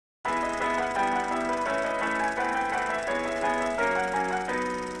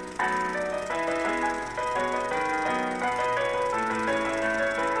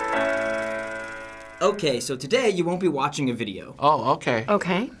Okay, so today you won't be watching a video. Oh, okay.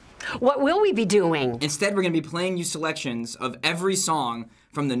 Okay. What will we be doing? Instead, we're gonna be playing you selections of every song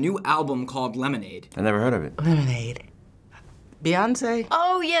from the new album called Lemonade. I never heard of it. Lemonade. Beyoncé?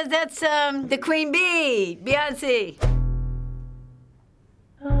 Oh, yeah, that's the Queen Bee, Beyoncé.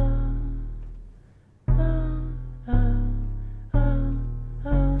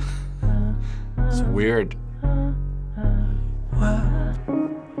 It's weird.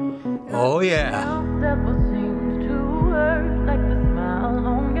 Oh, yeah.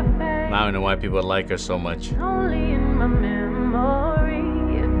 Now I know why people like her so much. Only in my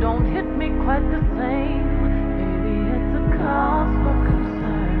memory, it don't hit me quite the same. Maybe it's a cause for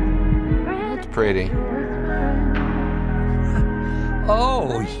concern. It's pretty.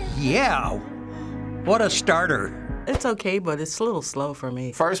 Oh, yeah. What a starter. It's okay, but it's a little slow for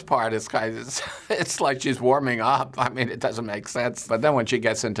me. First part is kind of, it's like she's warming up. I mean, it doesn't make sense. But then when she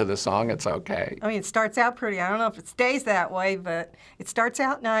gets into the song, it's okay. I mean, it starts out pretty. I don't know if it stays that way, but it starts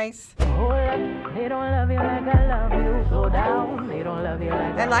out nice. They don't love you like I love you. Slow down. They don't love you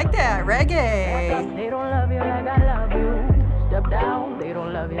like I like that. Reggae. They don't love you like I love you. Step down. They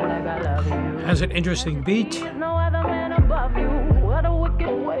don't love you like I love you. Has an interesting beat. There's no other man above you. What a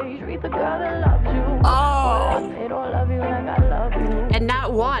wicked way. Treat the girl that loves you. Oh. They don't love you like I love you. And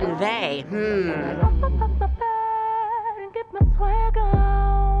not one, they. Get my swag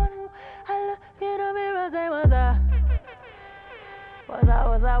on. I look in the mirror, say what's up. What's up,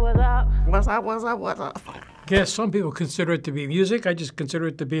 what's up, what's up? What's up, what's up, what's up? Guess some people consider it to be music. I just consider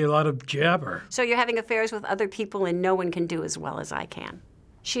it to be a lot of jabber. So you're having affairs with other people and no one can do as well as I can.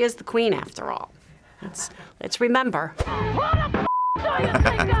 She is the queen after all. Let's remember. What the f*** do you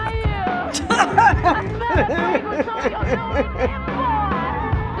think I am? I smell it fragrance on your nose and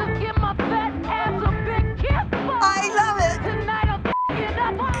boy. Just give my fat ass a big kiss, boy. I love it. Tonight I'll f*** it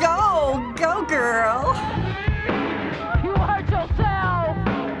up. Go girl. You hurt yourself.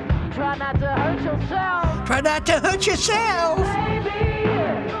 Try not to hurt yourself. Try not to hurt yourself. Baby,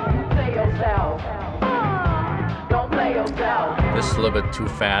 play yourself. Don't play yourself. This is a little bit too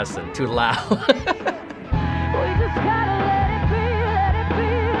fast and too loud. We just gotta let it be, let it be,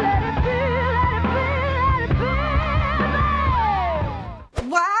 let it be, let it be, let it be.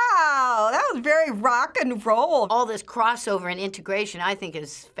 Wow, that was very rock and roll. All this crossover and integration, I think,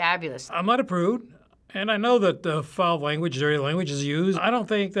 is fabulous. I'm not a prude, and I know that foul language, dirty language is used. I don't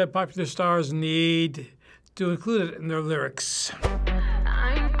think that popular stars need to include it in their lyrics.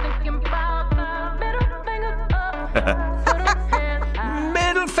 I ain't thinking about the middle fingers up.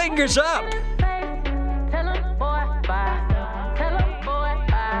 Middle fingers up. Tell him, boy, bye. Tell him, boy,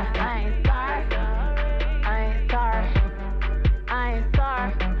 bye. I ain't sorry. I ain't sorry. I ain't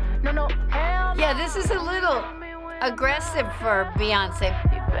sorry. No, hell no. Yeah, this is a little aggressive for Beyoncé.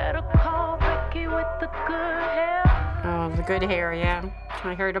 You better call Becky with the good hair. Oh, the good hair, yeah.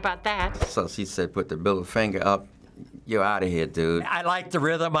 I heard about that. So she said, put the middle finger up. You're out of here, dude. I like the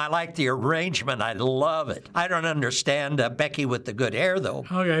rhythm. I like the arrangement. I love it. I don't understand Becky with the good hair, though.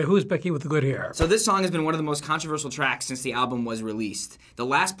 Okay, who's Becky with the good hair? So this song has been one of the most controversial tracks since the album was released. The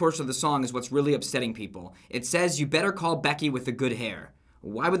last portion of the song is what's really upsetting people. It says, you better call Becky with the good hair.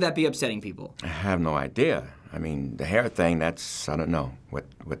 Why would that be upsetting people? I have no idea. I mean, the hair thing, that's, I don't know what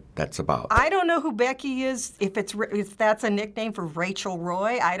that's about. I don't know who Becky is, if that's a nickname for Rachel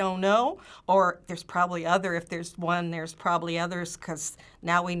Roy, I don't know. Or there's probably if there's one, there's probably others, because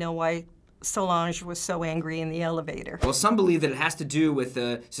now we know why Solange was so angry in the elevator. Well, some believe that it has to do with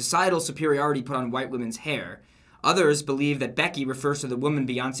the societal superiority put on white women's hair. Others believe that Becky refers to the woman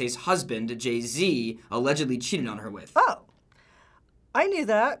Beyoncé's husband, Jay-Z, allegedly cheated on her with. Oh, I knew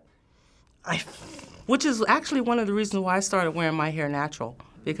that. Which is actually one of the reasons why I started wearing my hair natural,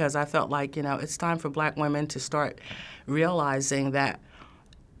 because I felt like, it's time for black women to start realizing that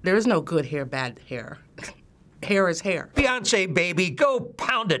there is no good hair, bad hair. Hair is hair. Beyoncé, baby, go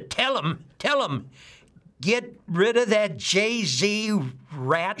pound it. Tell him. Get rid of that Jay-Z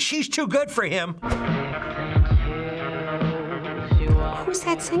rat. She's too good for him. Who's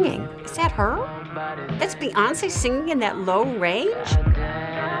that singing? Is that her? That's Beyoncé singing in that low range?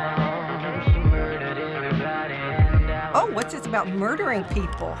 Oh, what's this about murdering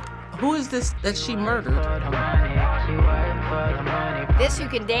people? Who is this that she murdered? This you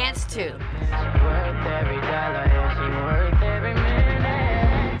can dance to.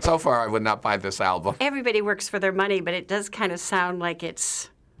 So far, I would not buy this album. Everybody works for their money, but it does kind of sound like it's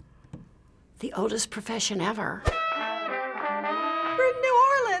the oldest profession ever. We're in New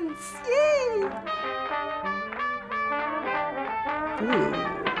Orleans, yay! Ooh,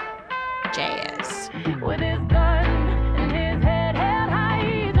 jazz. With his gun and his head held high,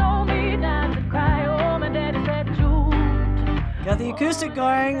 he told me not to cry. Oh, acoustic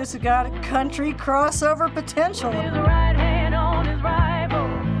going. This has got a country crossover potential. His right hand on his rival.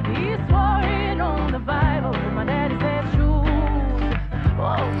 He swore it on the Bible. My daddy said shoot.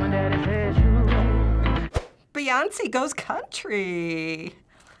 Oh, my daddy said shoot. Beyoncé goes country.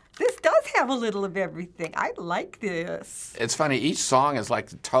 This does have a little of everything. I like this. It's funny, each song is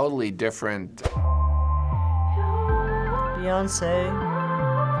like totally different. Beyoncé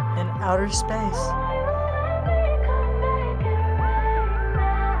in outer space.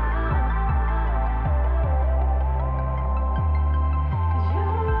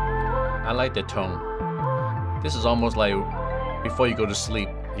 I like the tone. This is almost like before you go to sleep,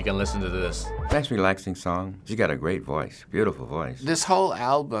 you can listen to this. Nice, relaxing song. She got a great voice, beautiful voice. This whole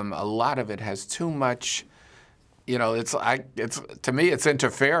album, a lot of it has too much, you know, to me, it's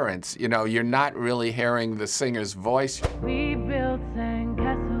interference. You know, you're not really hearing the singer's voice. We built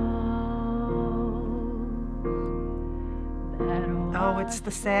sandcastles. Oh, it's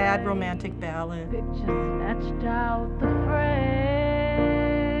the sad romantic ballad. Picture snatched out the frame.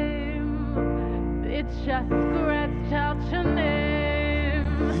 Bitch, I scratched out your name.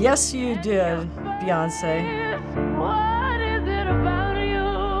 Yes, you did, Beyoncé. What is it about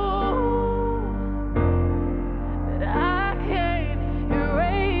you that I can't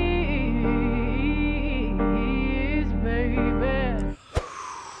erase, baby?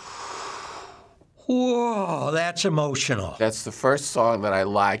 Whoa, that's emotional. That's the first song that I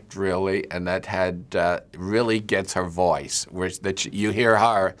liked, really, and that had really gets her voice, that you hear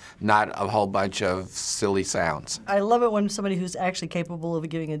her, not a whole bunch of silly sounds. I love it when somebody who's actually capable of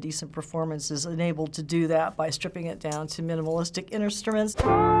giving a decent performance is enabled to do that by stripping it down to minimalistic instruments.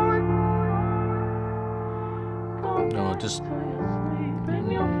 No, just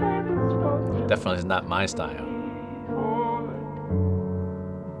definitely is not my style.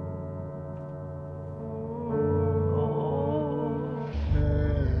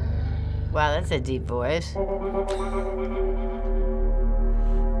 Wow, that's a deep voice.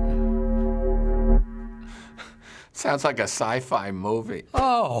 Sounds like a sci-fi movie.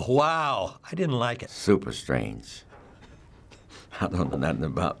 Oh, wow. I didn't like it. Super strange. I don't know nothing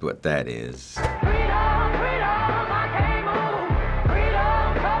about what that is.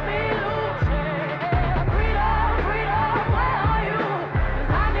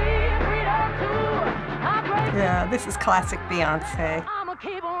 Yeah, this is classic Beyoncé.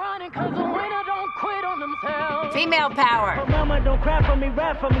 Keep on running, cause the winner don't quit on themselves. Female power. Mama don't cry for me,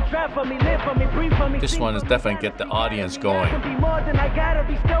 rap for me, trap for me, live for me, breathe for me. This one is definitely get the audience going. Be more than I gotta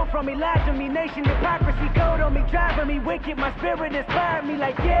be stole from me, lie to me, nation hypocrisy, code on me, driving me wicked. My spirit inspired me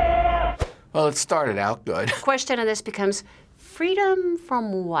like, yeah. Well, it started out good. The question of this becomes, freedom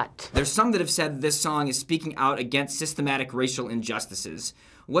from what? There's some that have said this song is speaking out against systematic racial injustices.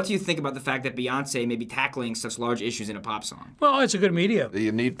 What do you think about the fact that Beyoncé may be tackling such large issues in a pop song? Well, it's a good medium.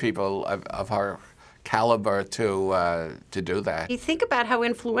 You need people of her caliber to do that. You think about how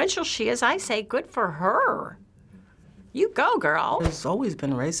influential she is, I say good for her. You go, girl. There's always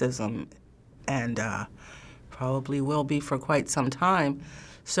been racism, and probably will be for quite some time.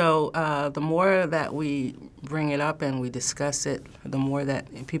 So the more that we bring it up and we discuss it, the more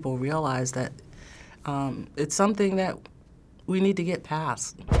that people realize that it's something that we need to get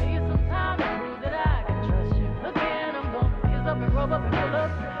past.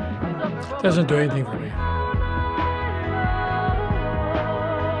 Doesn't do anything for me.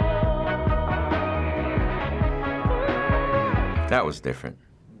 That was different.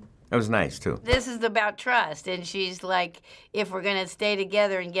 That was nice, too. This is about trust, and she's like, if we're gonna stay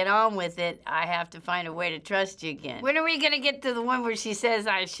together and get on with it, I have to find a way to trust you again. When are we gonna get to the one where she says,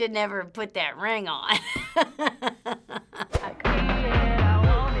 I should never put that ring on?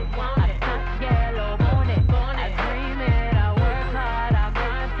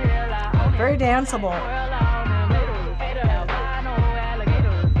 Very danceable.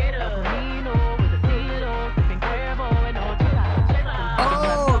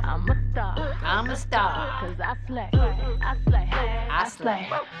 I'm a star. Cause I slay.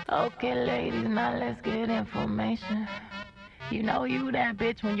 Okay, ladies, now let's get information. You know you that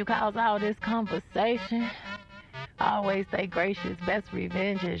bitch when you cause all this conversation. Always stay gracious. Best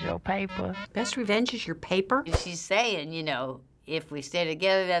revenge is your paper. Best revenge is your paper? She's saying, you know, if we stay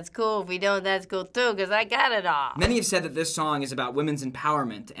together, that's cool. If we don't, that's cool too, because I got it all. Many have said that this song is about women's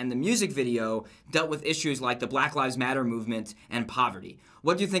empowerment, and the music video dealt with issues like the Black Lives Matter movement and poverty.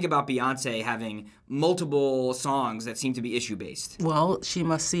 What do you think about Beyoncé having multiple songs that seem to be issue-based? Well, she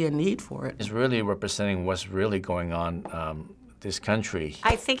must see a need for it. It's really representing what's really going on this country.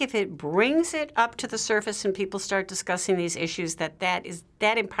 I think if it brings it up to the surface and people start discussing these issues, that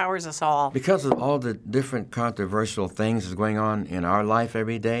empowers us all. Because of all the different controversial things that's going on in our life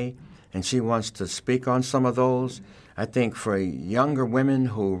every day, and she wants to speak on some of those, I think for younger women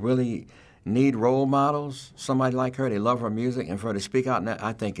who really need role models, somebody like her, they love her music, and for her to speak out,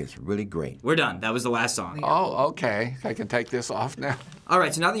 I think it's really great. We're done. That was the last song. Oh, okay. I can take this off now. All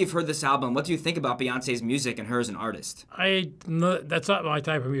right, so now that you've heard this album, what do you think about Beyonce's music and her as an artist? That's not my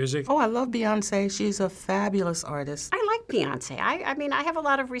type of music. Oh, I love Beyonce. She's a fabulous artist. I like Beyonce. I mean, I have a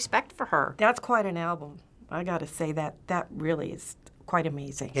lot of respect for her. That's quite an album. I got to say that really is quite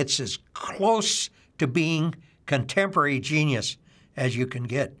amazing. It's as close to being contemporary genius as you can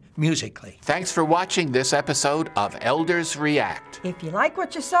get musically. Thanks for watching this episode of Elders React. If you like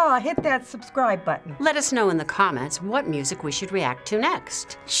what you saw, hit that subscribe button. Let us know in the comments what music we should react to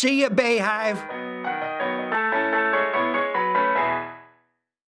next. See ya, Bayhive.